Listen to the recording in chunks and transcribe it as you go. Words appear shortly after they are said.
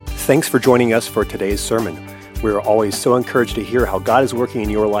Thanks for joining us for today's sermon. We're always so encouraged to hear how God is working in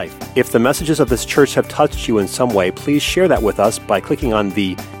your life. If the messages of this church have touched you in some way, please share that with us by clicking on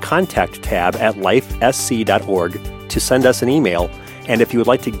the Contact tab at lifesc.org to send us an email. And if you would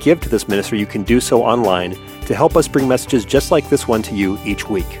like to give to this ministry, you can do so online to help us bring messages just like this one to you each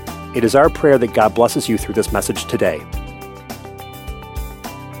week. It is our prayer that God blesses you through this message today.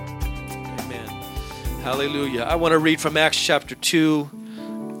 Amen. Hallelujah. I want to read from Acts chapter 2,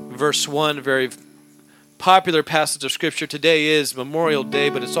 verse 1, a very popular passage of Scripture. Today is Memorial Day,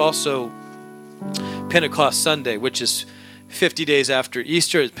 but it's also Pentecost Sunday, which is 50 days after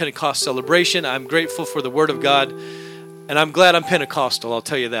Easter. It's Pentecost celebration. I'm grateful for the Word of God, and I'm glad I'm Pentecostal, I'll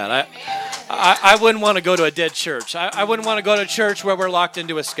tell you that. I wouldn't want to go to a dead church. I wouldn't want to go to a church where we're locked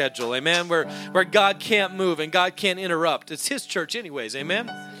into a schedule, amen, where God can't move and God can't interrupt. It's His church anyways,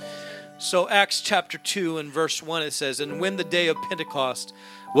 amen? So Acts chapter 2 and verse 1, it says, "And when the day of Pentecost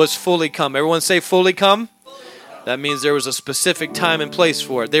was fully come." Everyone say fully come? That means there was a specific time and place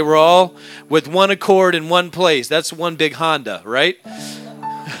for it. They were all with one accord in one place. That's one big Honda, right?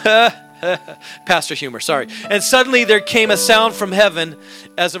 Pastor humor, sorry. "And suddenly there came a sound from heaven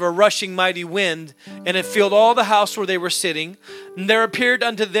as of a rushing mighty wind, and it filled all the house where they were sitting. And there appeared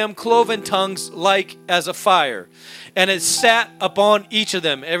unto them cloven tongues like as a fire, and it sat upon each of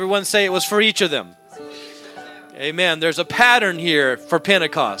them." Everyone say it was for each of them. Amen. There's a pattern here for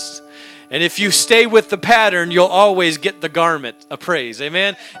Pentecost. And if you stay with the pattern, you'll always get the garment of praise.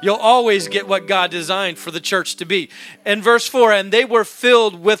 Amen. You'll always get what God designed for the church to be. And verse 4, "And they were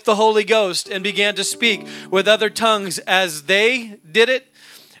filled with the Holy Ghost and began to speak with other tongues as they did it,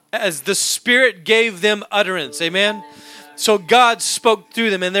 as the Spirit gave them utterance." Amen. So God spoke through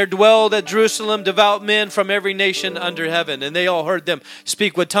them, and there dwelled at Jerusalem devout men from every nation under heaven. And they all heard them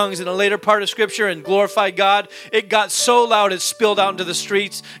speak with tongues in a later part of Scripture and glorify God. It got so loud it spilled out into the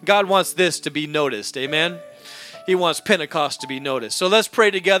streets. God wants this to be noticed. Amen. He wants Pentecost to be noticed. So let's pray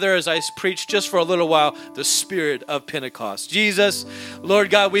together as I preach just for a little while the spirit of Pentecost. Jesus,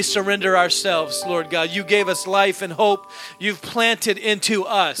 Lord God, we surrender ourselves. Lord God, you gave us life and hope. You've planted into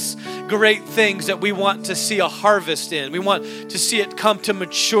us great things that we want to see a harvest in. We want to see it come to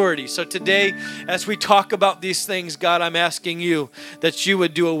maturity. So today, as we talk about these things, God, I'm asking you that you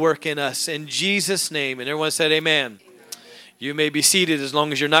would do a work in us. In Jesus' name. And everyone said amen. You may be seated as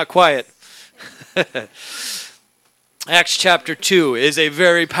long as you're not quiet. Acts chapter 2 is a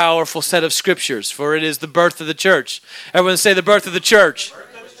very powerful set of scriptures, for it is the birth of the church. Everyone say the birth of the church.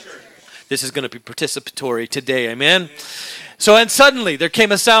 This is going to be participatory today, amen? "So, and suddenly there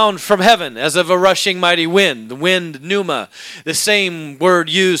came a sound from heaven as of a rushing mighty wind." The wind, pneuma, the same word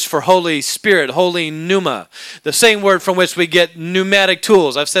used for Holy Spirit, holy pneuma. The same word from which we get pneumatic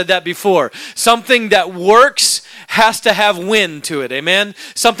tools. I've said that before. Something that works has to have wind to it, amen?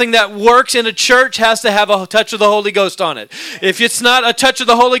 Something that works in a church has to have a touch of the Holy Ghost on it. If it's not a touch of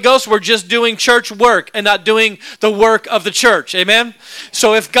the Holy Ghost, we're just doing church work and not doing the work of the church, amen?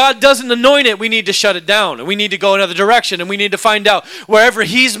 So if God doesn't anoint it, we need to shut it down, and we need to go another direction, and we need to find out wherever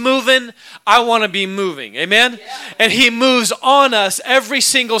He's moving, I want to be moving, amen? And He moves on us every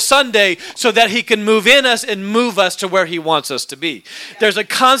single Sunday so that He can move in us and move us to where He wants us to be. There's a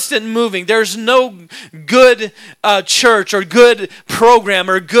constant moving. There's no good church or good program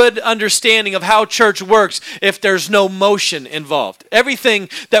or good understanding of how church works if there's no motion involved. Everything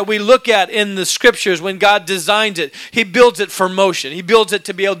that we look at in the scriptures, when God designs it, He builds it for motion. He builds it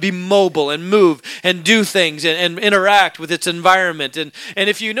to be able to be mobile and move and do things and interact with its environment. And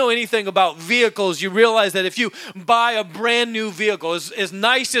if you know anything about vehicles, you realize that if you buy a brand new vehicle, as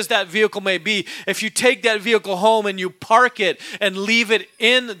nice as that vehicle may be, if you take that vehicle home and you park it and leave it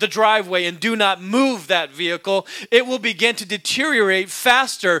in the driveway and do not move that vehicle, it will begin to deteriorate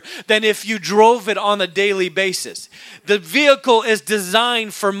faster than if you drove it on a daily basis. The vehicle is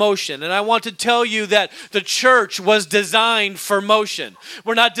designed for motion, and I want to tell you that the church was designed for motion.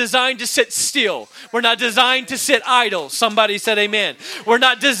 We're not designed to sit still. We're not designed to sit idle. Somebody said amen. We're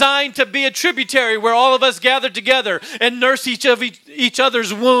not designed to be a tributary where all of us gather together and nurse each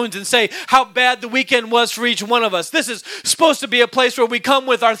other's wounds and say how bad the weekend was for each one of us. This is supposed to be a place where we come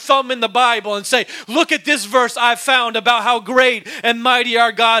with our thumb in the Bible and say, look at this verse I found about how great and mighty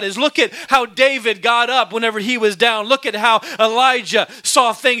our God is. Look at how David got up whenever he was down. Look at how Elijah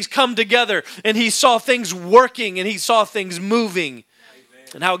saw things come together and he saw things working and he saw things moving.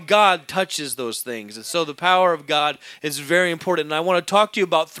 and how God touches those things. And so the power of God is very important. And I want to talk to you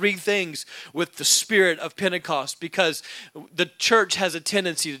about three things with the spirit of Pentecost, because the church has a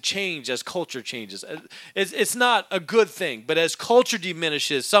tendency to change as culture changes. It's not a good thing, but as culture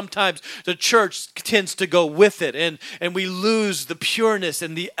diminishes, sometimes the church tends to go with it, and we lose the pureness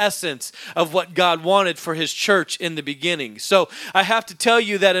and the essence of what God wanted for his church in the beginning. So I have to tell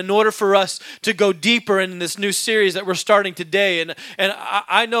you that in order for us to go deeper in this new series that we're starting today, and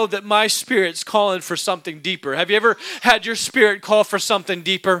I know that my spirit's calling for something deeper. Have you ever had your spirit call for something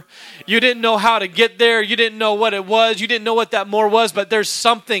deeper? You didn't know how to get there. You didn't know what it was. You didn't know what that more was, but there's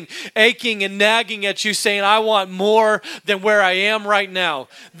something aching and nagging at you saying, I want more than where I am right now.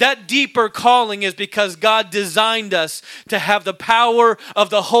 That deeper calling is because God designed us to have the power of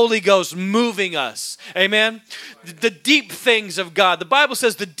the Holy Ghost moving us. Amen? The deep things of God. The Bible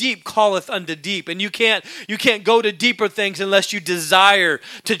says the deep calleth unto deep, and you can't go to deeper things unless you desire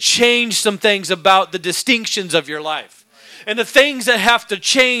to change some things about the distinctions of your life. And the things that have to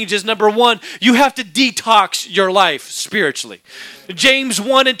change is, number one, you have to detox your life spiritually. James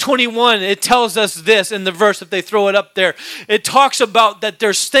 1:21, it tells us this in the verse, if they throw it up there. It talks about that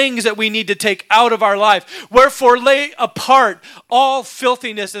there's things that we need to take out of our life. Wherefore lay apart all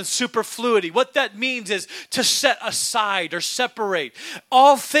filthiness and superfluity. What that means is to set aside or separate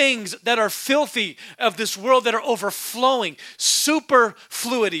all things that are filthy of this world, that are overflowing,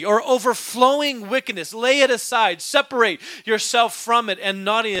 superfluity or overflowing wickedness. Lay it aside, separate yourself from it and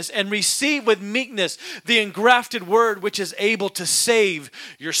naughtiness, and receive with meekness the engrafted word which is able to save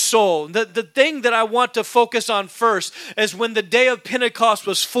your soul. The thing that I want to focus on first is when the day of Pentecost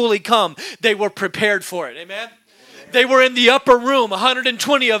was fully come, they were prepared for it. Amen? They were in the upper room,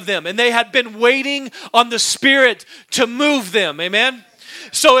 120 of them, and they had been waiting on the Spirit to move them. Amen?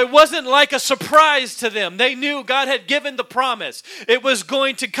 So it wasn't like a surprise to them. They knew God had given the promise. It was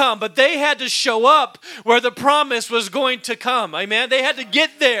going to come, but they had to show up where the promise was going to come. Amen. They had to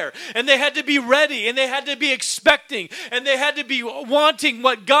get there, and they had to be ready, and they had to be expecting, and they had to be wanting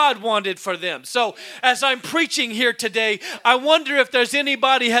what God wanted for them. So as I'm preaching here today, I wonder if there's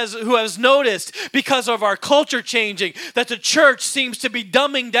anybody who has noticed, because of our culture changing, that the church seems to be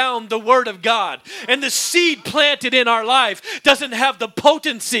dumbing down the Word of God, and the seed planted in our life doesn't have the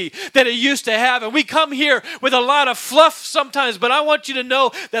potency that it used to have. And we come here with a lot of fluff sometimes, but I want you to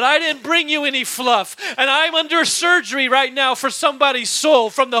know that I didn't bring you any fluff, and I'm under surgery right now for somebody's soul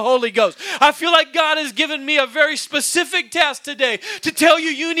from the Holy Ghost. I feel like God has given me a very specific task today to tell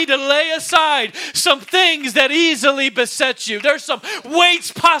you need to lay aside some things that easily beset you. There's some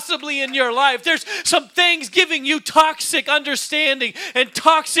weights possibly in your life. There's some things giving you toxic understanding and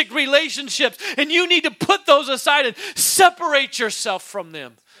toxic relationships, and you need to put those aside and separate yourself from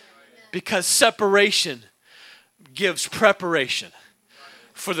them, because separation gives preparation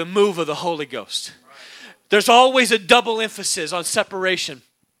for the move of the Holy Ghost. There's always a double emphasis on separation.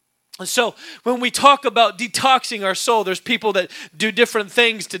 And so when we talk about detoxing our soul, there's people that do different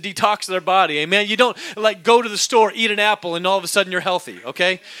things to detox their body. Amen. You don't like go to the store, eat an apple, and all of a sudden you're healthy,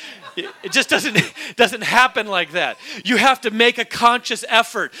 okay? It just doesn't happen like that. You have to make a conscious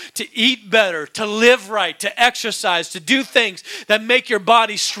effort to eat better, to live right, to exercise, to do things that make your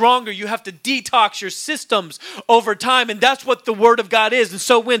body stronger. You have to detox your systems over time, and that's what the Word of God is. And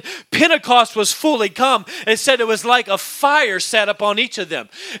so when Pentecost was fully come, it said it was like a fire set upon each of them.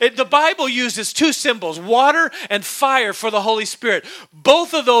 The Bible uses two symbols, water and fire, for the Holy Spirit.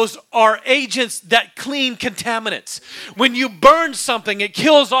 Both of those are agents that clean contaminants. When you burn something, it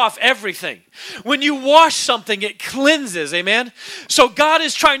kills off everything. When you wash something, it cleanses. Amen? So God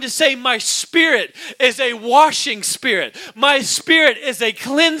is trying to say, my spirit is a washing spirit. My spirit is a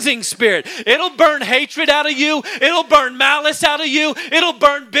cleansing spirit. It'll burn hatred out of you. It'll burn malice out of you. It'll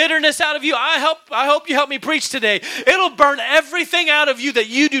burn bitterness out of you. I hope you help me preach today. It'll burn everything out of you that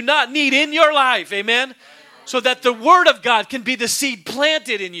you do not need in your life. Amen? So that the Word of God can be the seed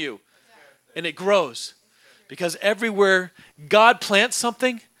planted in you, and it grows. Because everywhere God plants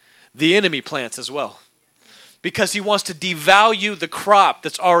something, the enemy plants as well. Because he wants to devalue the crop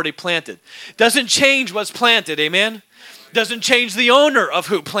that's already planted. Doesn't change what's planted, amen? Doesn't change the owner of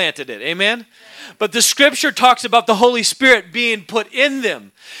who planted it, amen? But the scripture talks about the Holy Spirit being put in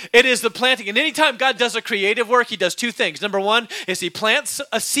them. It is the planting. And anytime God does a creative work, he does two things. Number one is he plants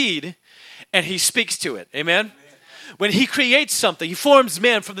a seed and he speaks to it, amen? When he creates something, he forms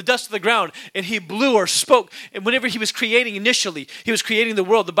man from the dust of the ground, and he blew or spoke. And whenever he was creating initially, he was creating the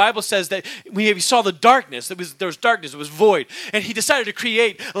world. The Bible says that when he saw the darkness, there was darkness, it was void. And he decided to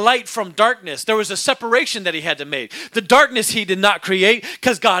create light from darkness. There was a separation that he had to make. The darkness he did not create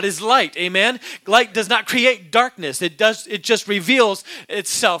because God is light. Amen? Light does not create darkness. It just reveals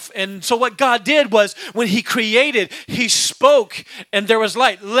itself. And so what God did was when he created, he spoke and there was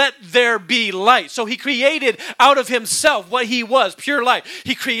light. Let there be light. So he created out of himself what he was, pure light.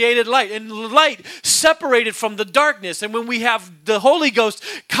 He created light, and light separated from the darkness. And when we have the Holy Ghost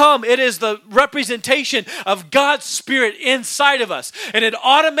come, it is the representation of God's Spirit inside of us. And it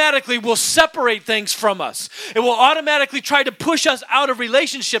automatically will separate things from us. It will automatically try to push us out of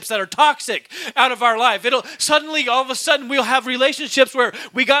relationships that are toxic out of our life. It'll suddenly, all of a sudden, we'll have relationships where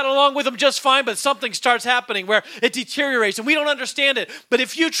we got along with them just fine, but something starts happening where it deteriorates and we don't understand it. But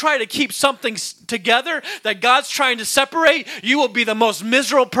if you try to keep something together that God's trying to separate, you will be the most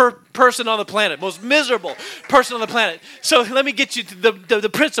miserable person on the planet, most miserable person on the planet. So let me get you to the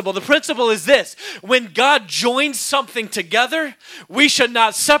principle. The principle is this: when God joins something together, we should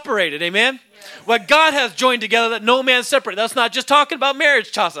not separate it. Amen? What God has joined together, that no man separate. That's not just talking about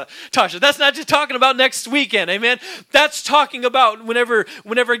marriage, Tasha. That's not just talking about next weekend. Amen? That's talking about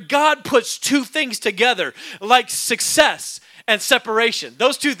whenever God puts two things together, like success and separation.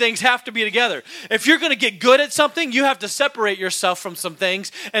 Those two things have to be together. If you're going to get good at something, you have to separate yourself from some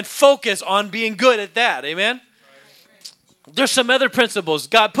things and focus on being good at that. Amen? There's some other principles.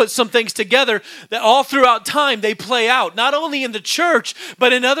 God puts some things together that all throughout time they play out, not only in the church,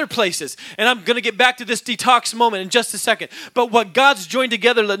 but in other places. And I'm going to get back to this detox moment in just a second. But what God's joined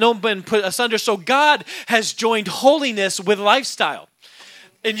together, let no man put asunder. So God has joined holiness with lifestyle.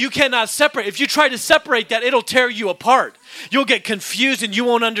 And you cannot separate. If you try to separate that, it'll tear you apart. You'll get confused and you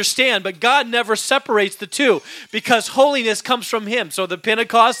won't understand. But God never separates the two because holiness comes from Him. So the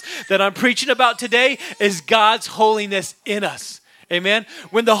Pentecost that I'm preaching about today is God's holiness in us. Amen.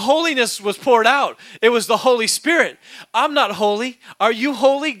 When the holiness was poured out, it was the Holy Spirit. I'm not holy. Are you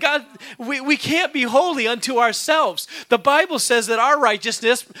holy? God, we can't be holy unto ourselves. The Bible says that our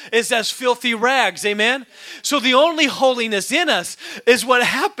righteousness is as filthy rags. Amen. So the only holiness in us is what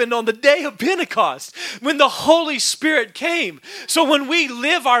happened on the day of Pentecost when the Holy Spirit came. So when we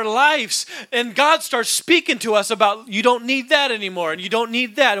live our lives and God starts speaking to us about you don't need that anymore and you don't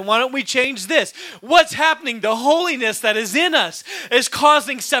need that and why don't we change this? What's happening? The holiness that is in us is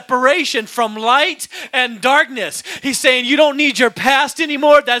causing separation from light and darkness. He's saying you don't need your past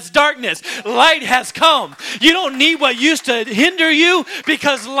anymore. That's darkness. Light has come. You don't need what used to hinder you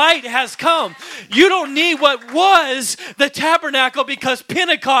because light has come. You don't need what was the tabernacle because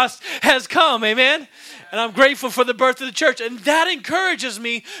Pentecost has come. Amen? And I'm grateful for the birth of the church. And that encourages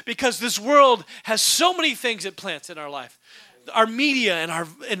me because this world has so many things it plants in our life. Our media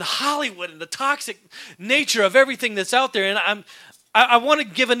and Hollywood and the toxic nature of everything that's out there. And I want to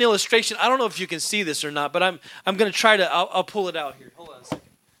give an illustration. I don't know if you can see this or not, but I'm going to try to, I'll pull it out here. Hold on a second.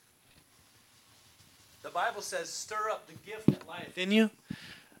 The Bible says, stir up the gift that lieth in you.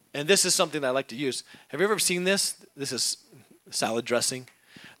 And this is something that I like to use. Have you ever seen this? This is salad dressing.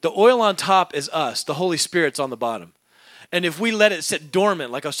 The oil on top is us. The Holy Spirit's on the bottom. And if we let it sit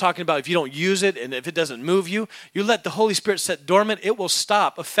dormant, like I was talking about, if you don't use it and if it doesn't move you, you let the Holy Spirit sit dormant, it will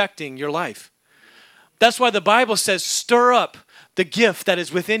stop affecting your life. That's why the Bible says, stir up the gift that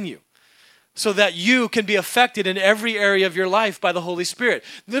is within you so that you can be affected in every area of your life by the Holy Spirit.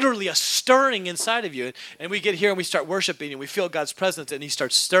 Literally a stirring inside of you. And we get here and we start worshiping and we feel God's presence and He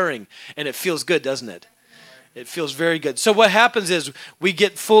starts stirring and it feels good, doesn't it? It feels very good. So what happens is we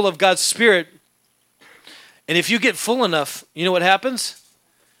get full of God's Spirit. And if you get full enough, you know what happens?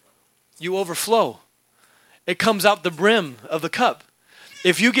 You overflow. It comes out the brim of the cup.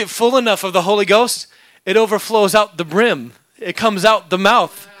 If you get full enough of the Holy Ghost, it overflows out the brim. It comes out the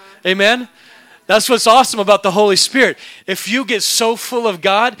mouth. Amen? That's what's awesome about the Holy Spirit. If you get so full of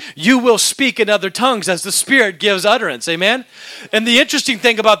God, you will speak in other tongues as the Spirit gives utterance. Amen? And the interesting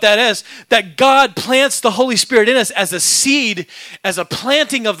thing about that is that God plants the Holy Spirit in us as a seed, as a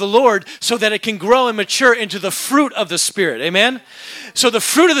planting of the Lord, so that it can grow and mature into the fruit of the Spirit. Amen? So the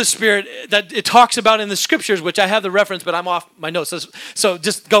fruit of the Spirit that it talks about in the Scriptures, which I have the reference, but I'm off my notes. So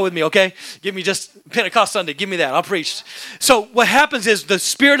just go with me, okay? Give me just Pentecost Sunday. Give me that. I'll preach. So what happens is the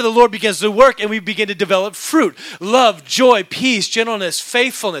Spirit of the Lord begins to work and we begin to develop fruit. Love, joy, peace, gentleness,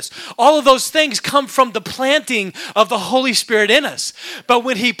 faithfulness. All of those things come from the planting of the Holy Spirit in us. But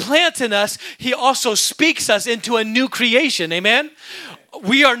when He plants in us, He also speaks us into a new creation. Amen?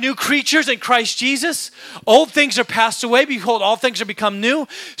 we are new creatures in Christ Jesus. Old things are passed away. Behold, all things are become new.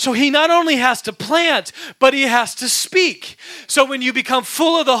 So he not only has to plant, but he has to speak. So when you become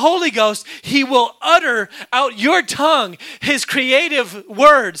full of the Holy Ghost, he will utter out your tongue his creative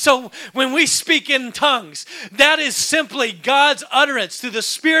word. So when we speak in tongues, that is simply God's utterance through the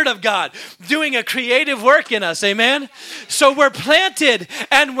Spirit of God doing a creative work in us. Amen? So we're planted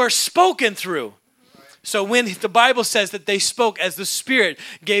and we're spoken through. So when the Bible says that they spoke as the Spirit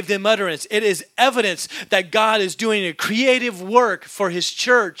gave them utterance, it is evidence that God is doing a creative work for his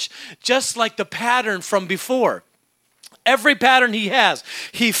church, just like the pattern from before. Every pattern he has,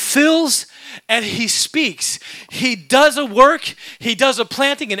 he fills and he speaks. He does a work, he does a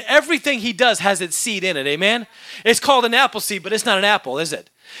planting, and everything he does has its seed in it, amen? It's called an apple seed, but it's not an apple, is it?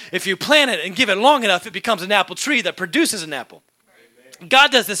 If you plant it and give it long enough, it becomes an apple tree that produces an apple.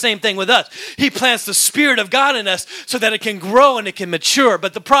 God does the same thing with us. He plants the Spirit of God in us so that it can grow and it can mature.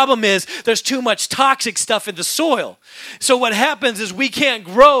 But the problem is there's too much toxic stuff in the soil. So what happens is we can't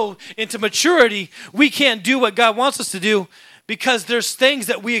grow into maturity. We can't do what God wants us to do because there's things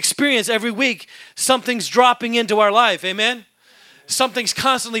that we experience every week. Something's dropping into our life. Amen? Something's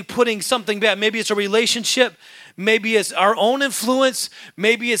constantly putting something back. Maybe it's a relationship. Maybe it's our own influence.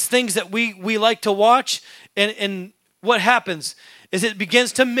 Maybe it's things that we like to watch. And what happens is it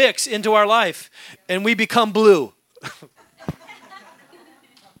begins to mix into our life and we become blue.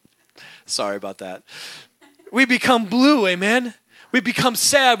 Sorry about that. We become blue, amen? We become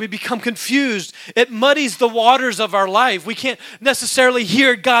sad. We become confused. It muddies the waters of our life. We can't necessarily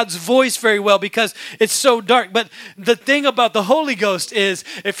hear God's voice very well because it's so dark. But the thing about the Holy Ghost is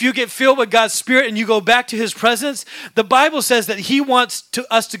if you get filled with God's Spirit and you go back to his presence, the Bible says that he wants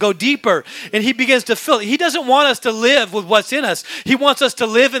us to go deeper and he begins to fill it. He doesn't want us to live with what's in us. He wants us to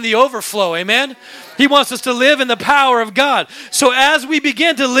live in the overflow, amen? He wants us to live in the power of God. So as we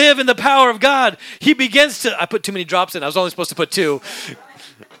begin to live in the power of God, he begins to, I put too many drops in. I was only supposed to put 2.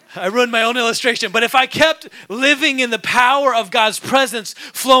 I ruined my own illustration. But if I kept living in the power of God's presence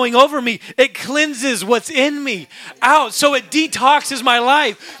flowing over me, it cleanses what's in me out. So it detoxes my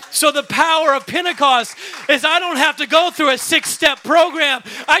life. So the power of Pentecost is I don't have to go through a 6-step program.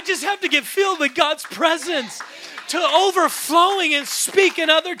 I just have to get filled with God's presence to overflowing and speak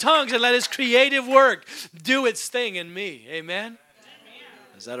in other tongues and let his creative work do its thing in me. Amen?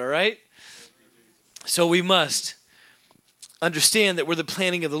 Is that all right? So we must understand that we're the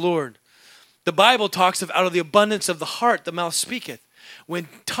planting of the Lord. The Bible talks of out of the abundance of the heart, the mouth speaketh. When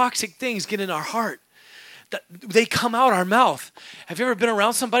toxic things get in our heart, they come out our mouth. Have you ever been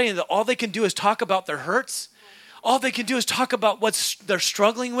around somebody and all they can do is talk about their hurts? All they can do is talk about what they're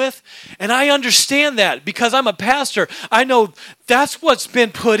struggling with. And I understand that because I'm a pastor. I know that's what's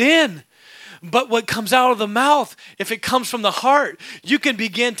been put in. But what comes out of the mouth, if it comes from the heart, you can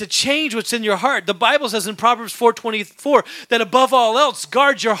begin to change what's in your heart. The Bible says in Proverbs 4:24 that above all else,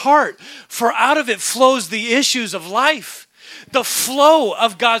 guard your heart, for out of it flows the issues of life. The flow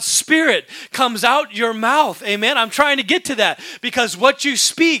of God's Spirit comes out your mouth. Amen. I'm trying to get to that because what you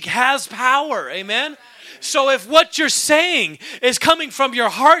speak has power. Amen. So if what you're saying is coming from your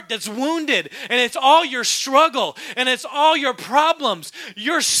heart that's wounded and it's all your struggle and it's all your problems,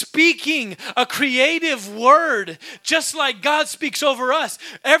 you're speaking a creative word just like God speaks over us.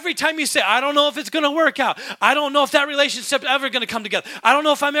 Every time you say, I don't know if it's going to work out. I don't know if that relationship's ever going to come together. I don't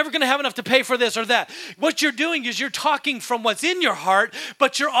know if I'm ever going to have enough to pay for this or that. What you're doing is you're talking from what's in your heart,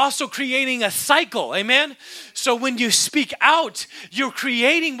 but you're also creating a cycle. Amen? So when you speak out, you're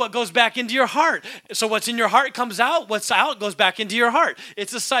creating what goes back into your heart. So what's in your heart comes out. What's out goes back into your heart.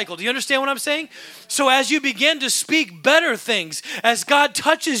 It's a cycle. Do you understand what I'm saying? So as you begin to speak better things, as God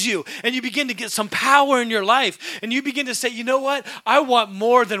touches you and you begin to get some power in your life and you begin to say, you know what? I want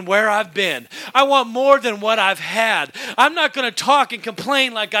more than where I've been. I want more than what I've had. I'm not going to talk and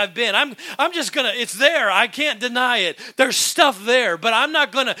complain like I've been. I'm just going to, it's there. I can't deny it. There's stuff there, but I'm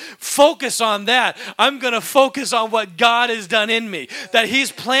not going to focus on that. I'm going to focus on what God has done in me, that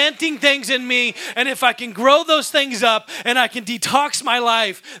he's planting things in me. And if I can grow those things up and I can detox my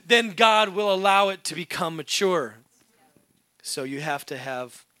life, then God will allow it to become mature. So you have to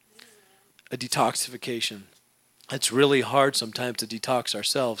have a detoxification. It's really hard sometimes to detox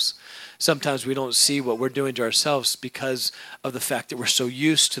ourselves. Sometimes we don't see what we're doing to ourselves because of the fact that we're so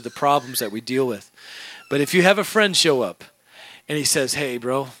used to the problems that we deal with. But if you have a friend show up and he says, hey,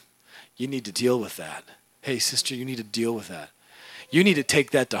 bro, you need to deal with that. Hey, sister, you need to deal with that. You need to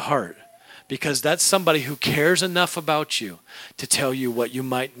take that to heart. Because that's somebody who cares enough about you to tell you what you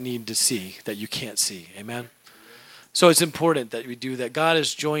might need to see that you can't see. Amen? So it's important that we do that. God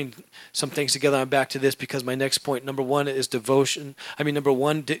has joined some things together. I'm back to this because my next point, number one, is devotion. Number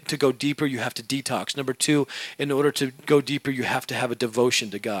one, to go deeper, you have to detox. Number two, in order to go deeper, you have to have a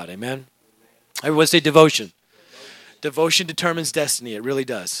devotion to God. Amen? Everyone say devotion. Devotion determines destiny. It really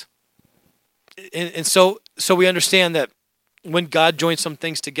does. And so we understand that when God joins some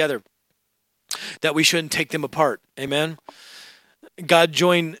things together, that we shouldn't take them apart. Amen? God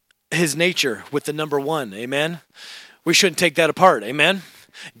joined his nature with the number one. Amen? We shouldn't take that apart. Amen?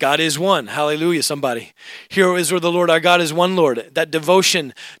 God is one. Hallelujah, somebody. Hear, O Israel, the Lord our God is one Lord. That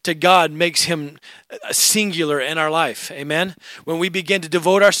devotion to God makes him singular in our life. Amen? When we begin to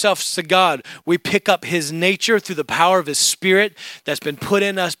devote ourselves to God, we pick up his nature through the power of his Spirit that's been put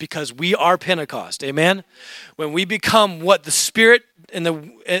in us because we are Pentecost. Amen? When we become what the Spirit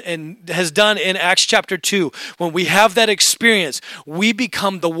and has done in Acts chapter 2, when we have that experience, we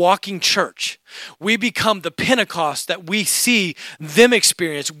become the walking church. We become the Pentecost that we see them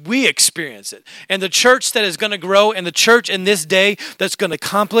experience. We experience it. And the church that is going to grow, and the church in this day that's going to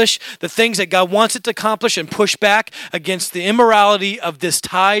accomplish the things that God wants it to accomplish and push back against the immorality of this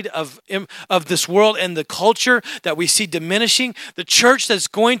tide of this world and the culture that we see diminishing. The church that's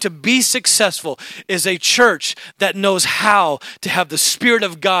going to be successful is a church that knows how to have the Spirit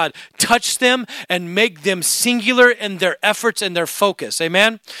of God touch them and make them singular in their efforts and their focus.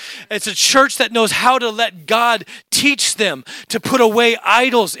 Amen? It's a church that knows how to let God teach them to put away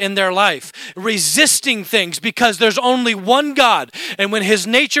idols in their life, resisting things because there's only one God. And when his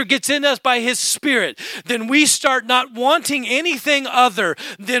nature gets in us by his Spirit, then we start not wanting anything other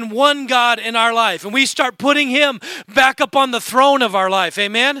than one God in our life. And we start putting him back up on the throne of our life.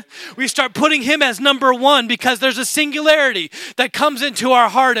 Amen? We start putting him as number one because there's a singularity that comes into our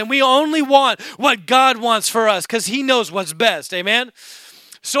heart, and we only want what God wants for us because he knows what's best. Amen?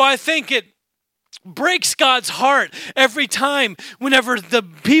 So I think it breaks God's heart every time whenever the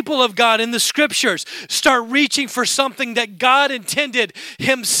people of God in the scriptures start reaching for something that God intended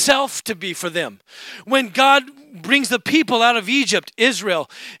himself to be for them. When God brings the people out of Egypt, Israel,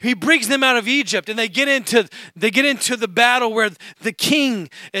 he brings them out of Egypt, and they get into the battle where the king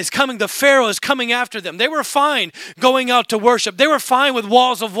is coming, the Pharaoh is coming after them. They were fine going out to worship. They were fine with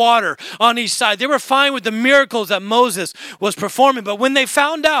walls of water on each side. They were fine with the miracles that Moses was performing. But when they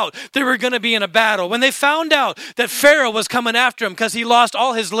found out they were going to be in a battle, when they found out that Pharaoh was coming after them because he lost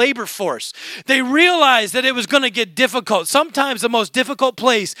all his labor force, they realized that it was going to get difficult. Sometimes the most difficult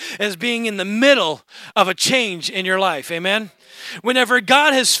place is being in the middle of a change in your life. Amen? Whenever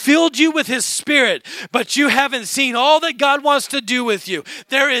God has filled you with his Spirit, but you haven't seen all that God wants to do with you,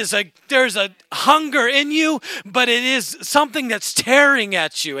 there's a hunger in you, but it is something that's tearing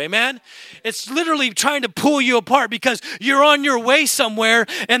at you. Amen? It's literally trying to pull you apart because you're on your way somewhere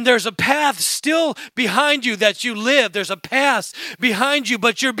and there's a path still behind you that you live. There's a path behind you,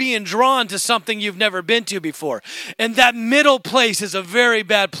 but you're being drawn to something you've never been to before. And that middle place is a very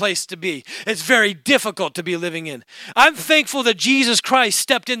bad place to be. It's very difficult to be living in. I'm thankful that Jesus Christ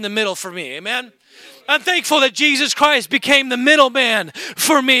stepped in the middle for me. Amen? I'm thankful that Jesus Christ became the middleman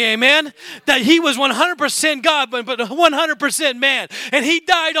for me, amen? That he was 100% God, but 100% man. And he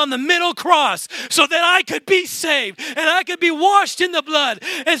died on the middle cross so that I could be saved and I could be washed in the blood.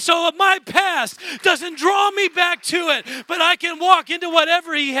 And so my past doesn't draw me back to it, but I can walk into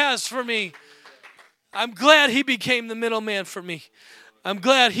whatever he has for me. I'm glad he became the middleman for me. I'm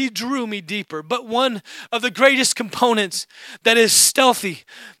glad he drew me deeper. But one of the greatest components that is stealthy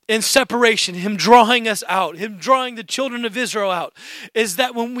in separation, him drawing us out, him drawing the children of Israel out, is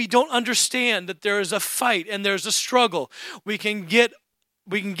that when we don't understand that there is a fight and there's a struggle, we can get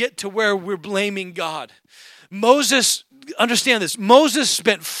to where we're blaming God. Moses, understand this, Moses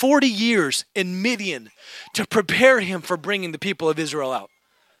spent 40 years in Midian to prepare him for bringing the people of Israel out.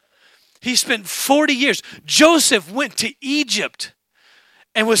 He spent 40 years. Joseph went to Egypt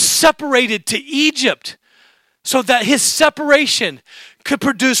and was separated to Egypt so that his separation could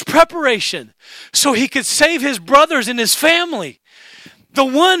produce preparation so he could save his brothers and his family. The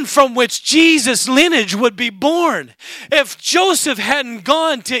one from which Jesus' lineage would be born. If Joseph hadn't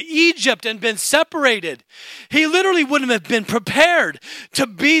gone to Egypt and been separated, he literally wouldn't have been prepared to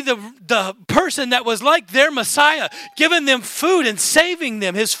be the person that was like their Messiah, giving them food and saving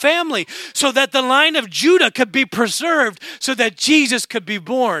them, his family, so that the line of Judah could be preserved, so that Jesus could be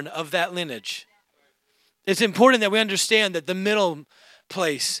born of that lineage. It's important that we understand that the middle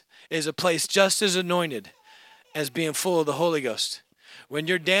place is a place just as anointed as being full of the Holy Ghost. When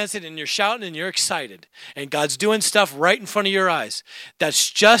you're dancing and you're shouting and you're excited and God's doing stuff right in front of your eyes, that's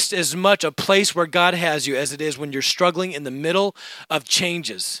just as much a place where God has you as it is when you're struggling in the middle of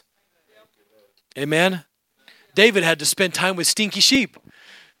changes. Amen? David had to spend time with stinky sheep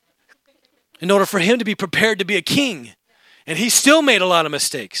in order for him to be prepared to be a king. And he still made a lot of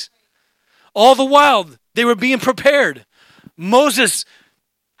mistakes. All the while, they were being prepared. Moses,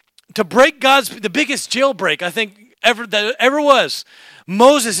 to break the biggest jailbreak, I think, that ever was.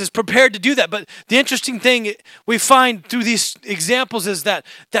 Moses is prepared to do that. But the interesting thing we find through these examples is that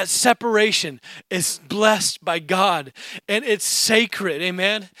separation is blessed by God. And it's sacred.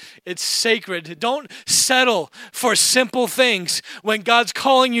 Amen? It's sacred. Don't settle for simple things when God's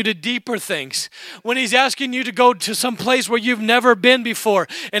calling you to deeper things. When he's asking you to go to some place where you've never been before.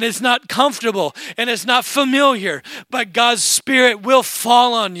 And it's not comfortable. And it's not familiar. But God's Spirit will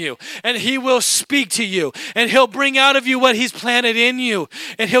fall on you. And he will speak to you. And he'll bring out of you what he's planted in you.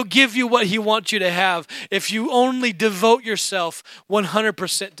 And he'll give you what he wants you to have if you only devote yourself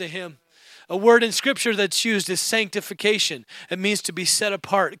 100% to him. A word in Scripture that's used is sanctification. It means to be set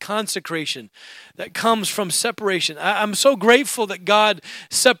apart, consecration. That comes from separation. I'm so grateful that God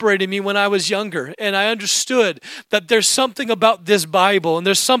separated me when I was younger. And I understood that there's something about this Bible and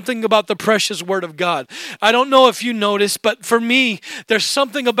there's something about the precious Word of God. I don't know if you noticed, but for me, there's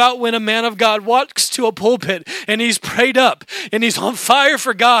something about when a man of God walks to a pulpit and he's prayed up and he's on fire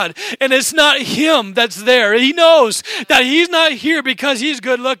for God. And it's not him that's there. He knows that he's not here because he's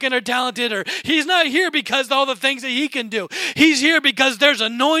good looking or talented, or he's not here because of all the things that he can do. He's here because there's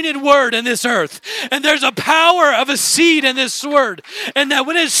anointed word in this earth. And there's a power of a seed in this word. And that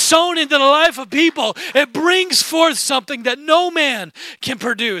when it's sown into the life of people, it brings forth something that no man can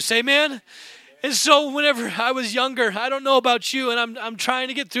produce. Amen? And so whenever I was younger, I don't know about you, and I'm trying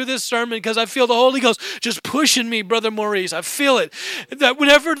to get through this sermon because I feel the Holy Ghost just pushing me, Brother Maurice. I feel it. That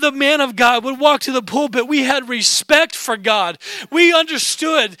whenever the man of God would walk to the pulpit, we had respect for God. We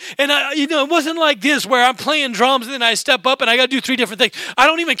understood. And it wasn't like this where I'm playing drums and then I step up and I got to do 3 different things. I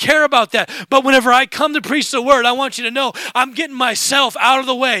don't even care about that. But whenever I come to preach the word, I want you to know I'm getting myself out of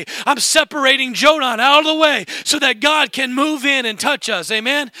the way. I'm separating Jonan out of the way so that God can move in and touch us.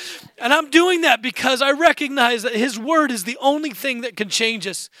 Amen? And I'm doing that because I recognize that his word is the only thing that can change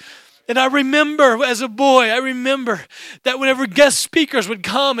us. And I remember as a boy, that whenever guest speakers would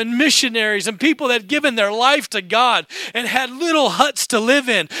come and missionaries and people that had given their life to God and had little huts to live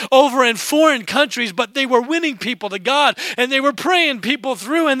in over in foreign countries, but they were winning people to God and they were praying people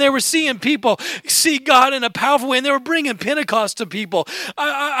through and they were seeing people see God in a powerful way and they were bringing Pentecost to people.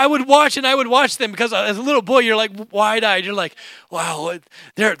 I would watch them because as a little boy, you're like wide-eyed. You're like, wow,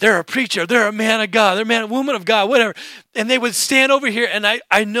 they're a preacher. They're a man of God. They're a man, woman of God, whatever. And they would stand over here and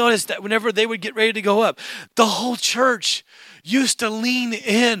I noticed that whenever they would get ready to go up, the whole church used to lean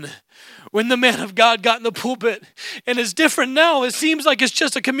in when the man of God got in the pulpit. And it's different now. It seems like it's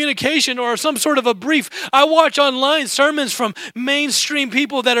just a communication or some sort of a brief. I watch online sermons from mainstream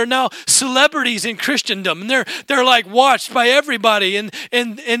people that are now celebrities in Christendom. And they're like watched by everybody.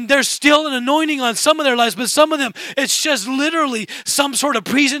 And there's still an anointing on some of their lives, but some of them, it's just literally some sort of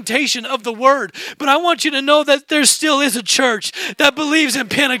presentation of the word. But I want you to know that there still is a church that believes in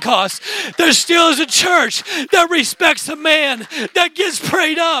Pentecost. There still is a church that respects a man that gets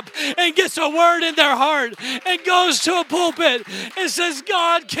prayed up and gets a word in their heart and goes to a pulpit and says,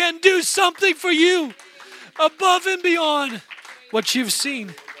 God can do something for you above and beyond what you've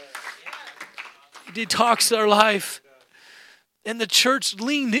seen. He detoxed their life. And the church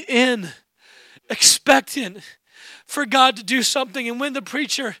leaned in, expectant for God to do something. And when the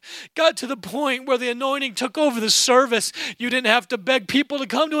preacher got to the point where the anointing took over the service, you didn't have to beg people to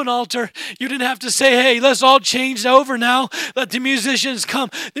come to an altar. You didn't have to say, hey, let's all change over now. Let the musicians come.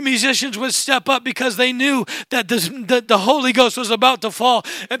 The musicians would step up because they knew that the Holy Ghost was about to fall.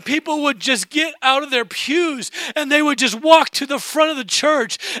 And people would just get out of their pews and they would just walk to the front of the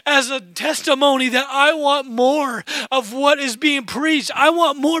church as a testimony that I want more of what is being preached. I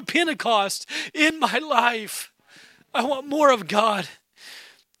want more Pentecost in my life. I want more of God.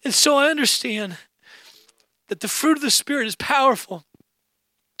 And so I understand that the fruit of the Spirit is powerful.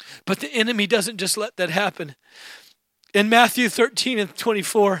 But the enemy doesn't just let that happen. In Matthew 13 and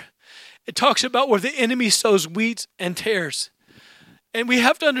 24, it talks about where the enemy sows wheat and tares. And we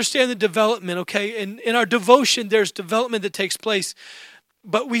have to understand the development, okay? In our devotion, there's development that takes place.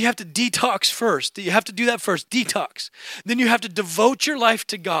 But we have to detox first. You have to do that first, detox. Then you have to devote your life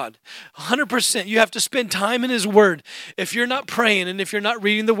to God, 100%. You have to spend time in His Word. If you're not praying and if you're not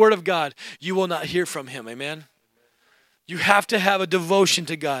reading the Word of God, you will not hear from Him, amen? You have to have a devotion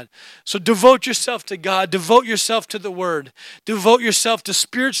to God. So devote yourself to God. Devote yourself to the Word. Devote yourself to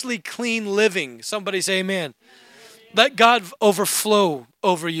spiritually clean living. Somebody say amen. Let God overflow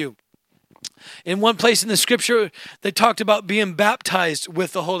over you. In one place in the scripture, they talked about being baptized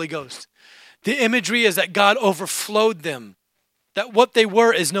with the Holy Ghost. The imagery is that God overflowed them, that what they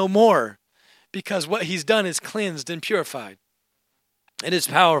were is no more, because what he's done is cleansed and purified. It is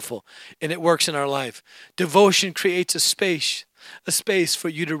powerful, and it works in our life. Devotion creates a space for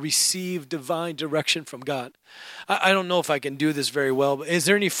you to receive divine direction from God. I don't know if I can do this very well, but is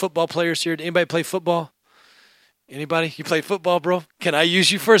there any football players here? Anybody play football? Anybody? You play football, bro? Can I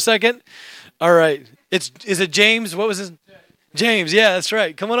use you for a second? All right. Is it James? What was his? James. Yeah, that's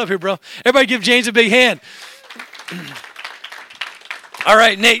right. Come on up here, bro. Everybody give James a big hand. All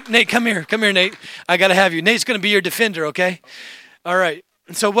right, Nate, come here. Come here, Nate. I got to have you. Nate's going to be your defender, okay? All right.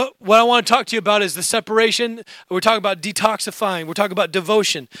 So what I want to talk to you about is the separation. We're talking about detoxifying. We're talking about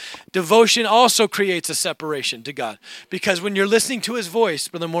devotion. Devotion also creates a separation to God. Because when you're listening to his voice,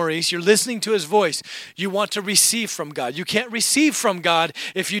 Brother Maurice, you're listening to his voice, you want to receive from God. You can't receive from God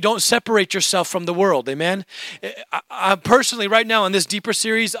if you don't separate yourself from the world. Amen? I personally, right now in this deeper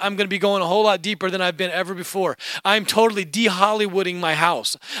series, I'm going to be going a whole lot deeper than I've been ever before. I'm totally de-Hollywooding my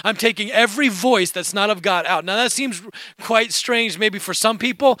house. I'm taking every voice that's not of God out. Now that seems quite strange maybe for some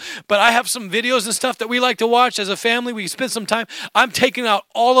people, but I have some videos and stuff that we like to watch as a family. We spend some time. I'm taking out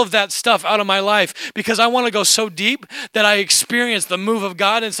all of that stuff out of my life because I want to go so deep that I experience the move of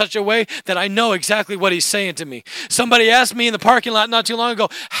God in such a way that I know exactly what he's saying to me. Somebody asked me in the parking lot not too long ago,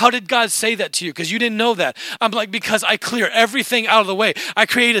 how did God say that to you? Because you didn't know that. I'm like, because I clear everything out of the way. I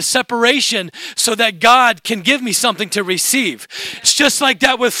create a separation so that God can give me something to receive. It's just like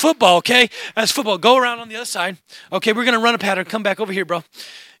that with football, okay? As football, go around on the other side. Okay, we're going to run a pattern. Come back over here, bro.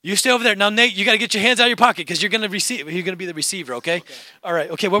 You stay over there. Now, Nate, you got to get your hands out of your pocket because you're going to receive. You're going to be the receiver, okay? All right.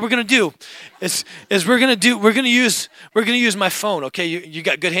 Okay. What we're going to do is we're going to use my phone, okay? You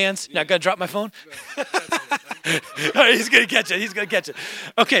got good hands? Not going to drop my phone? All right, he's going to catch it. He's going to catch it.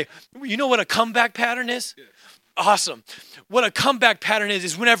 Okay. You know what a comeback pattern is? Awesome. What a comeback pattern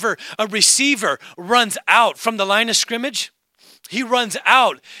is whenever a receiver runs out from the line of scrimmage, he runs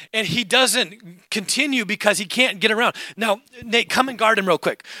out and he doesn't continue because he can't get around. Now, Nate, come and guard him real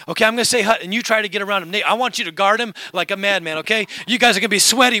quick. Okay, I'm going to say hut and you try to get around him. Nate, I want you to guard him like a madman, okay? You guys are going to be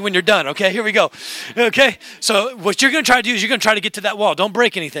sweaty when you're done, okay? Here we go. Okay? So what you're going to try to do is you're going to try to get to that wall. Don't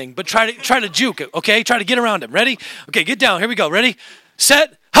break anything, but try to juke it, okay? Try to get around him. Ready? Okay, get down. Here we go. Ready?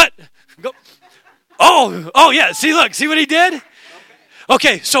 Set. Hut. Go. Oh yeah. See what he did?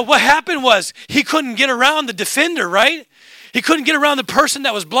 Okay, so what happened was he couldn't get around the defender, right? He couldn't get around the person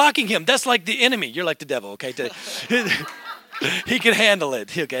that was blocking him. That's like the enemy. You're like the devil, okay? He can handle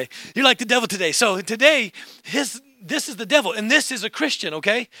it, okay? You're like the devil today. So today, this is the devil, and this is a Christian,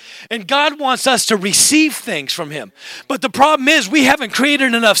 okay? And God wants us to receive things from him. But the problem is we haven't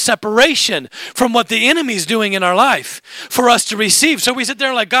created enough separation from what the enemy's doing in our life for us to receive. So we sit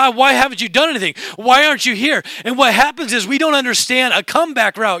there like, God, why haven't you done anything? Why aren't you here? And what happens is we don't understand a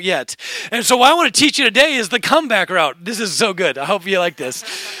comeback route yet. And so what I want to teach you today is the comeback route. This is so good. I hope you like this.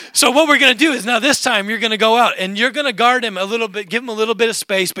 So what we're going to do is now this time you're going to go out and you're going to guard him a little bit, give him a little bit of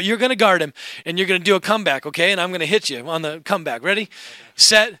space, but you're going to guard him and you're going to do a comeback, okay? And I'm going to hit you on the comeback. Ready?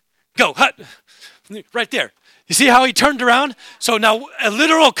 Set, go. Hut. Right there. You see how he turned around? So now a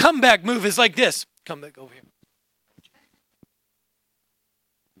literal comeback move is like this. Come back over here.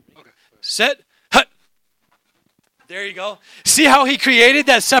 Okay. Set, hut. There you go. See how he created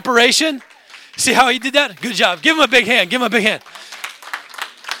that separation? See how he did that? Good job. Give him a big hand. Give him a big hand.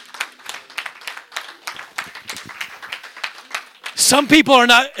 Some people are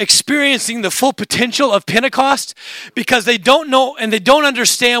not experiencing the full potential of Pentecost because they don't know and they don't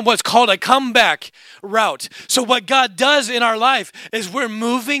understand what's called a comeback route. So what God does in our life is we're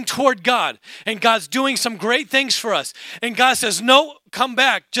moving toward God and God's doing some great things for us. And God says, no, come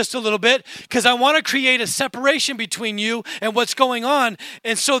back just a little bit because I want to create a separation between you and what's going on,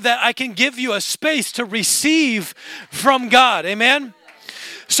 and so that I can give you a space to receive from God. Amen?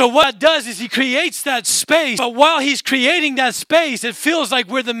 So what it does is he creates that space, but while he's creating that space, it feels like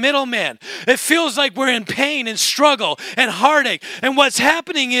we're the middleman. It feels like we're in pain and struggle and heartache. And what's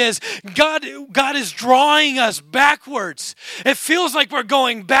happening is God is drawing us backwards. It feels like we're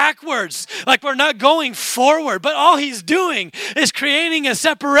going backwards, like we're not going forward, but all he's doing is creating a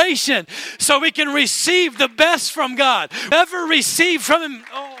separation so we can receive the best from God. Ever receive from him?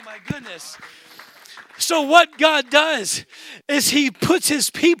 Oh my goodness. So what God does is he puts his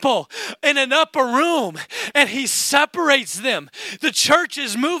people in an upper room and he separates them. The church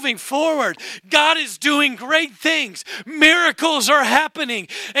is moving forward. God is doing great things. Miracles are happening.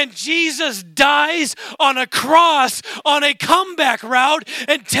 And Jesus dies on a cross on a comeback route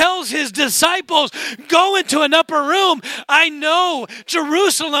and tells his disciples, go into an upper room. I know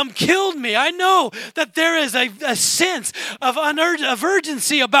Jerusalem killed me. I know that there is a sense of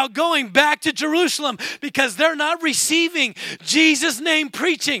urgency about going back to Jerusalem because they're not receiving Jesus' name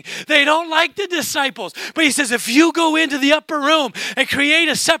preaching. They don't like the disciples. But he says, if you go into the upper room and create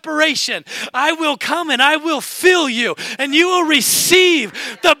a separation, I will come and I will fill you and you will receive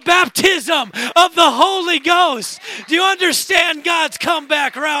the baptism of the Holy Ghost. Do you understand God's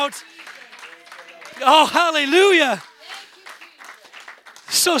comeback route? Oh, hallelujah.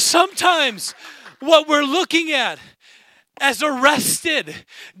 So sometimes what we're looking at as arrested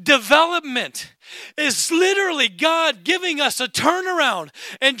development is literally God giving us a turnaround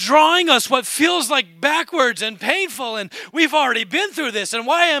and drawing us what feels like backwards and painful, and we've already been through this, and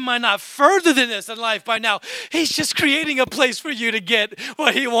why am I not further than this in life by now? He's just creating a place for you to get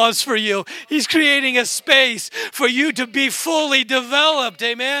what he wants for you. He's creating a space for you to be fully developed,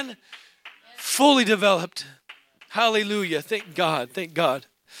 amen? Fully developed. Hallelujah. Thank God. Thank God.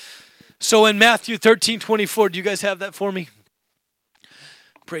 So in Matthew 13:24, do you guys have that for me?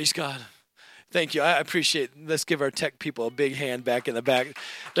 Praise God. Thank you. I appreciate it. Let's give our tech people a big hand back in the back.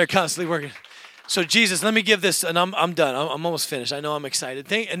 They're constantly working. So Jesus, let me give this, and I'm done. I'm almost finished. I know I'm excited.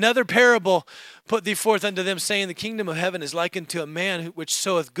 Another parable put thee forth unto them, saying, the kingdom of heaven is likened to a man which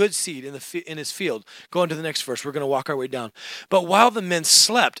soweth good seed in his field. Go on to the next verse. We're going to walk our way down. But while the men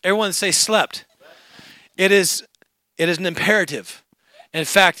slept, everyone say slept. It is an imperative. In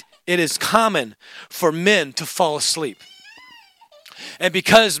fact, it is common for men to fall asleep. And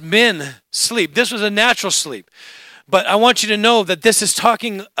because men sleep, this was a natural sleep. But I want you to know that this is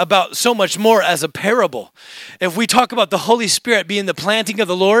talking about so much more as a parable. If we talk about the Holy Spirit being the planting of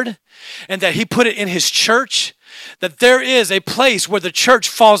the Lord and that he put it in his church, that there is a place where the church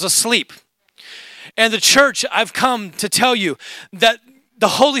falls asleep. And the church, I've come to tell you that the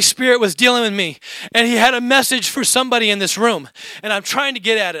Holy Spirit was dealing with me, and he had a message for somebody in this room, and I'm trying to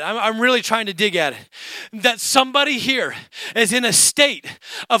get at it. I'm really trying to dig at it. That somebody here is in a state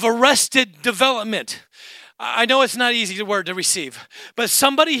of arrested development. I know it's not easy word to receive, but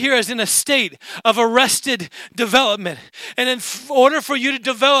somebody here is in a state of arrested development. And in order for you to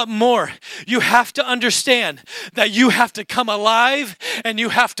develop more, you have to understand that you have to come alive and you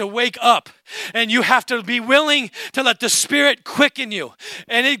have to wake up. And you have to be willing to let the Spirit quicken you.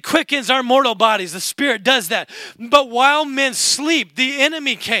 And it quickens our mortal bodies. The Spirit does that. But while men sleep, the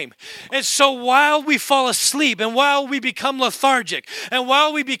enemy came. And so while we fall asleep and while we become lethargic and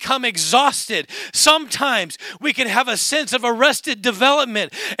while we become exhausted, sometimes we can have a sense of arrested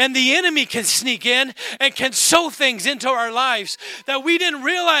development. And the enemy can sneak in and can sow things into our lives that we didn't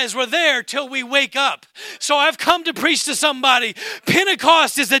realize were there till we wake up. So I've come to preach to somebody.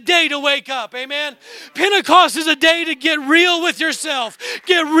 Pentecost is a day to wake up. Amen. Pentecost is a day to get real with yourself,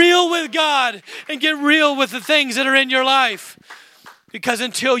 get real with God, and get real with the things that are in your life. Because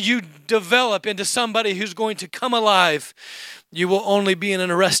until you develop into somebody who's going to come alive, you will only be in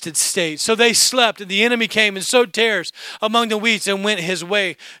an arrested state. So they slept, and the enemy came and sowed tares among the wheats and went his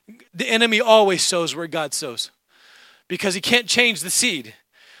way. The enemy always sows where God sows, because he can't change the seed.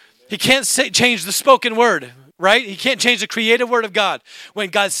 He can't change the spoken word. Right? He can't change the creative word of God.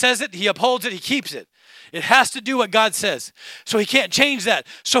 When God says it, he upholds it, he keeps it. It has to do what God says. So he can't change that.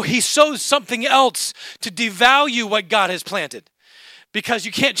 So he sows something else to devalue what God has planted, because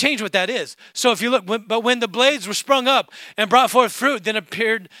you can't change what that is. So if you look, but when the blades were sprung up and brought forth fruit, then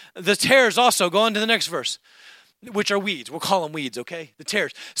appeared the tares also. Go on to the next verse, which are weeds. We'll call them weeds, okay? The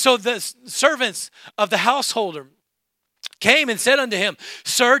tares. So the servants of the householder came and said unto him,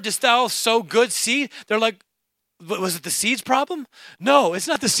 Sir, dost thou sow good seed? They're like, was it the seeds problem? No, it's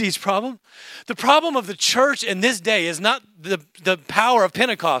not the seeds problem. The problem of the church in this day is not the power of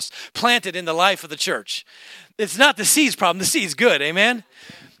Pentecost planted in the life of the church. It's not the seeds problem. The seed's good, amen?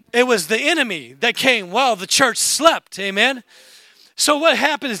 It was the enemy that came while the church slept, amen? So what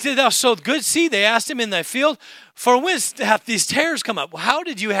happened is, did thou sow good seed? They asked him in thy field. For whence hath these tares come up? How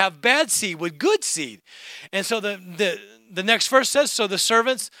did you have bad seed with good seed? And so the the next verse says, so the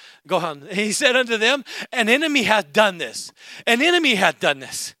servants, go on. He said unto them, an enemy hath done this. An enemy hath done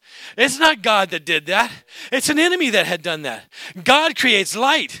this. It's not God that did that. It's an enemy that had done that. God creates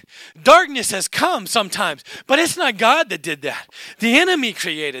light. Darkness has come sometimes, but it's not God that did that. The enemy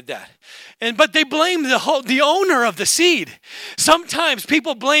created that. But they blame the owner of the seed. Sometimes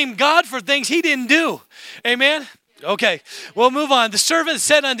people blame God for things he didn't do. Amen? Okay, we'll move on. The servant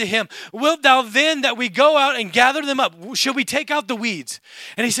said unto him, wilt thou then that we go out and gather them up? Should we take out the weeds?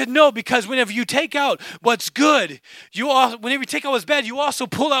 And he said, no, because whenever you take out what's good, whenever you take out what's bad, you also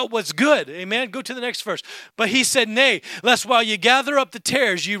pull out what's good. Amen? Go to the next verse. But he said, nay, lest while you gather up the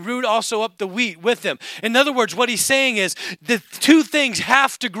tares, you root also up the wheat with them. In other words, what he's saying is the two things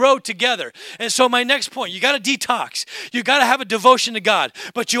have to grow together. And so my next point, you got to detox. You got to have a devotion to God,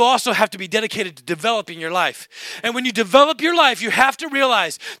 but you also have to be dedicated to developing your life. And when you develop your life, you have to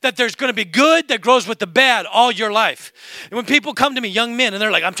realize that there's going to be good that grows with the bad all your life. And when people come to me, young men, and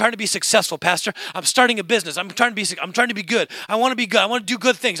they're like, I'm trying to be successful, Pastor. I'm starting a business. I'm trying to be good. I want to be good. I want to do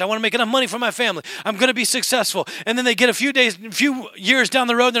good things. I want to make enough money for my family. I'm going to be successful. And then they get a few years down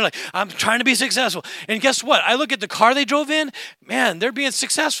the road, and they're like, I'm trying to be successful. And guess what? I look at the car they drove in. Man, they're being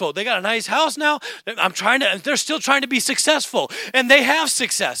successful. They got a nice house now. They're still trying to be successful. And they have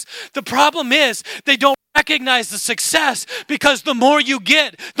success. The problem is they don't recognize the success, because the more you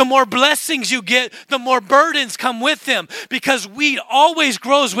get, the more blessings you get, the more burdens come with them, because wheat always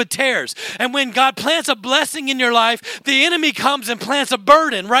grows with tares. And when God plants a blessing in your life, the enemy comes and plants a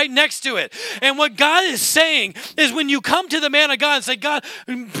burden right next to it. And what God is saying is, when you come to the man of God and say, God,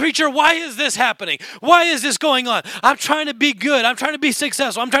 preacher, why is this happening? Why is this going on? I'm trying to be good. I'm trying to be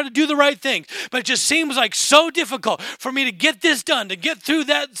successful. I'm trying to do the right things. But it just seems like so difficult for me to get this done, to get through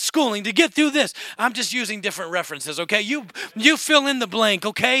that schooling, to get through this. I'm just using different references, okay? You fill in the blank,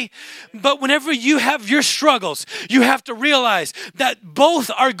 okay? But whenever you have your struggles, you have to realize that both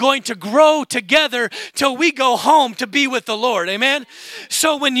are going to grow together till we go home to be with the Lord, amen?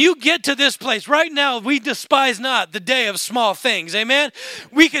 So when you get to this place, right now, we despise not the day of small things, amen?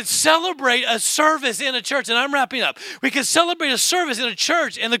 We could celebrate a service in a church, and I'm wrapping up. We could celebrate a service in a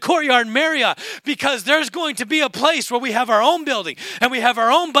church in the Courtyard Marriott, because there's going to be a place where we have our own building, and we have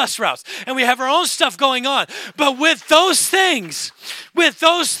our own bus routes, and we have our own stuff going on. But with those things,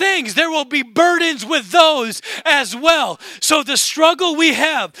 there will be burdens with those as well. So the struggle we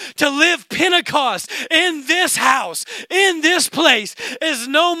have to live Pentecost in this house, in this place, is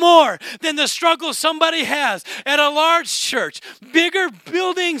no more than the struggle somebody has at a large church. Bigger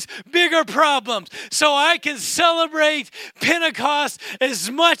buildings, bigger problems. So I can celebrate Pentecost as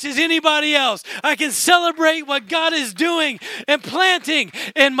much as anybody else. I can celebrate what God is doing and planting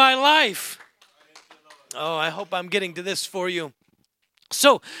in my life. Oh, I hope I'm getting to this for you.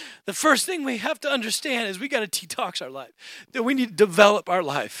 So the first thing we have to understand is we got to detox our life. That we need to develop our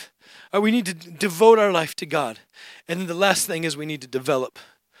life. Or we need to devote our life to God. And then the last thing is we need to develop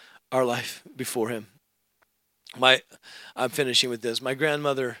our life before Him. I'm finishing with this. My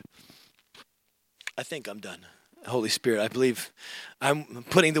grandmother, I think I'm done. Holy Spirit, I believe I'm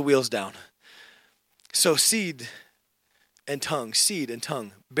putting the wheels down. So seed and tongue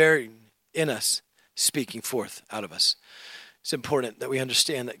buried in us, speaking forth out of us. It's important that we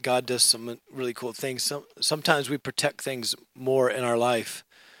understand that God does some really cool things. Sometimes we protect things more in our life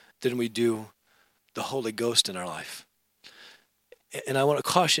than we do the Holy Ghost in our life. And I want to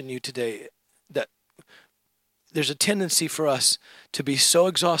caution you today that there's a tendency for us to be so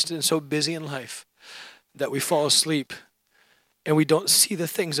exhausted and so busy in life that we fall asleep and we don't see the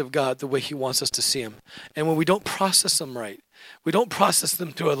things of God the way He wants us to see them. And when we don't process them right, we don't process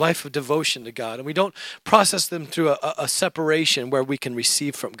them through a life of devotion to God, and we don't process them through a separation where we can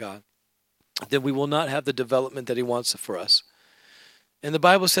receive from God, then we will not have the development that He wants for us. And the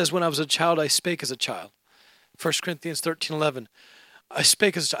Bible says, when I was a child, I spake as a child. 1 Corinthians 13:11. I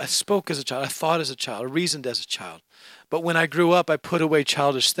spoke as a child, I thought as a child, I reasoned as a child. But when I grew up, I put away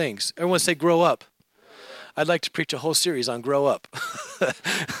childish things. Everyone say, grow up. I'd like to preach a whole series on grow up.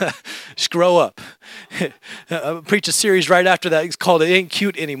 Just grow up. I'll preach a series right after that. It's called It Ain't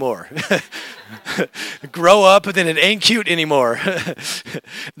Cute Anymore. Grow up, and then it ain't cute anymore.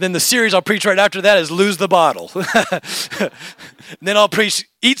 Then the series I'll preach right after that is Lose the Bottle. Then I'll preach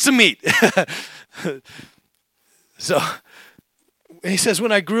Eat Some Meat. So he says,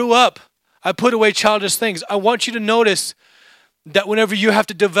 when I grew up, I put away childish things. I want you to notice that whenever you have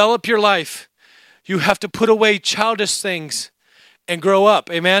to develop your life, you have to put away childish things and grow up.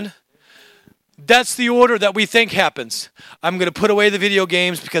 Amen? That's the order that we think happens. I'm going to put away the video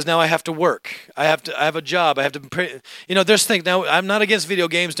games because now I have to work. I have a job. I have to pray. There's things. Now, I'm not against video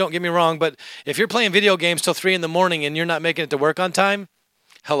games, don't get me wrong, but if you're playing video games till 3 in the morning and you're not making it to work on time,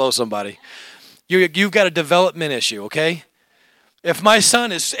 hello, somebody. You've got a development issue, okay? If my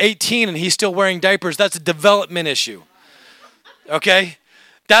son is 18 and he's still wearing diapers, that's a development issue, okay?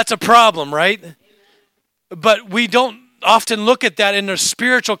 That's a problem, right? But we don't often look at that in a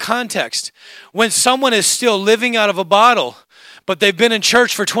spiritual context. When someone is still living out of a bottle, but they've been in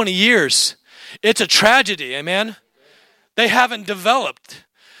church for 20 years, it's a tragedy, amen? They haven't developed.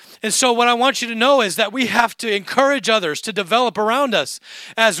 And so what I want you to know is that we have to encourage others to develop around us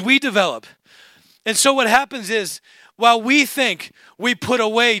as we develop. And so what happens is, while we think we put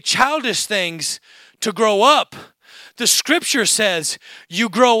away childish things to grow up, the scripture says you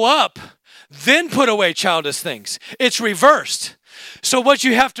grow up, then put away childish things. It's reversed. So what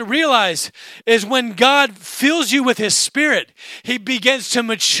you have to realize is when God fills you with His Spirit, He begins to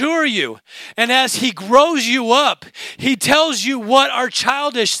mature you. And as He grows you up, He tells you what are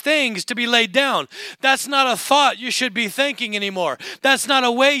childish things to be laid down. That's not a thought you should be thinking anymore. That's not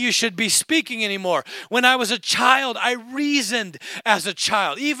a way you should be speaking anymore. When I was a child, I reasoned as a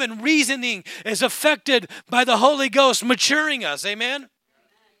child. Even reasoning is affected by the Holy Ghost maturing us. Amen?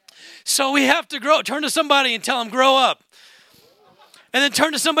 So we have to grow. Turn to somebody and tell them, grow up. And then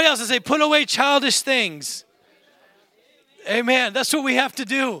turn to somebody else and say, put away childish things. Amen. That's what we have to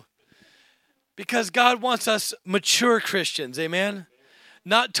do. Because God wants us mature Christians. Amen.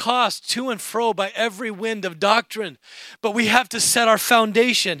 Not tossed to and fro by every wind of doctrine. But we have to set our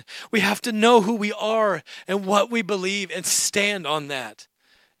foundation. We have to know who we are and what we believe and stand on that.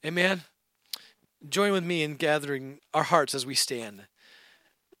 Amen. Join with me in gathering our hearts as we stand.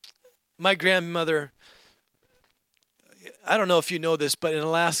 My grandmother, I don't know if you know this, but in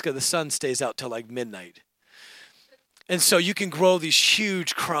Alaska, the sun stays out till like midnight. And so you can grow these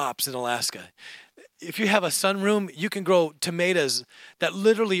huge crops in Alaska. If you have a sunroom, you can grow tomatoes that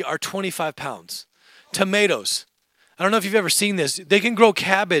literally are 25 pounds. Tomatoes. I don't know if you've ever seen this. They can grow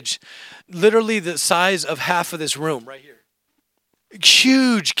cabbage literally the size of half of this room right here.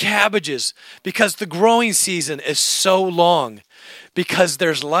 Huge cabbages because the growing season is so long because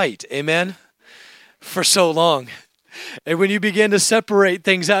there's light. Amen? For so long. And when you begin to separate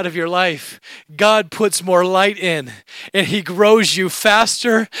things out of your life, God puts more light in, and He grows you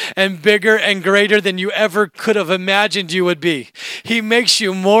faster and bigger and greater than you ever could have imagined you would be. He makes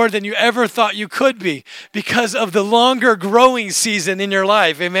you more than you ever thought you could be because of the longer growing season in your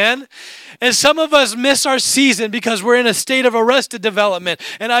life. Amen? And some of us miss our season because we're in a state of arrested development.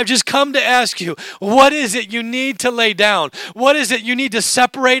 And I've just come to ask you, what is it you need to lay down? What is it you need to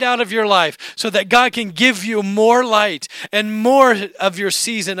separate out of your life so that God can give you more light and more of your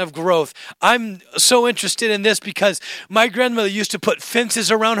season of growth? I'm so interested in this because my grandmother used to put fences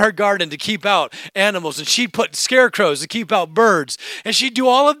around her garden to keep out animals, and she'd put scarecrows to keep out birds, and she'd do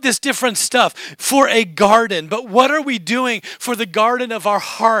all of this different stuff for a garden. But what are we doing for the garden of our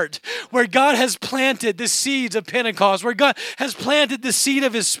heart, where God has planted the seeds of Pentecost, where God has planted the seed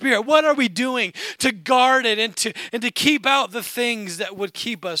of His Spirit? What are we doing to guard it and to keep out the things that would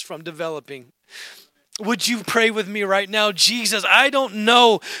keep us from developing? Would you pray with me right now? Jesus, I don't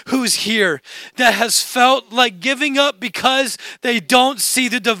know who's here that has felt like giving up because they don't see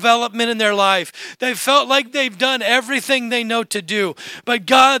the development in their life. They felt like they've done everything they know to do. But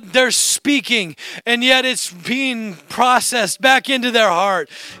God, they're speaking, and yet it's being processed back into their heart.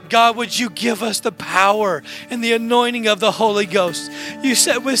 God, would you give us the power and the anointing of the Holy Ghost? You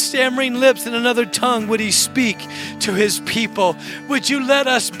said with stammering lips and another tongue would He speak to His people. Would you let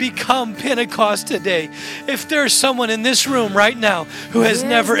us become Pentecost today? If there's someone in this room right now who has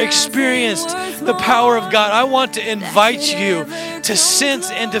never experienced the power of God, I want to invite you to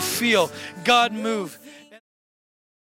sense and to feel God move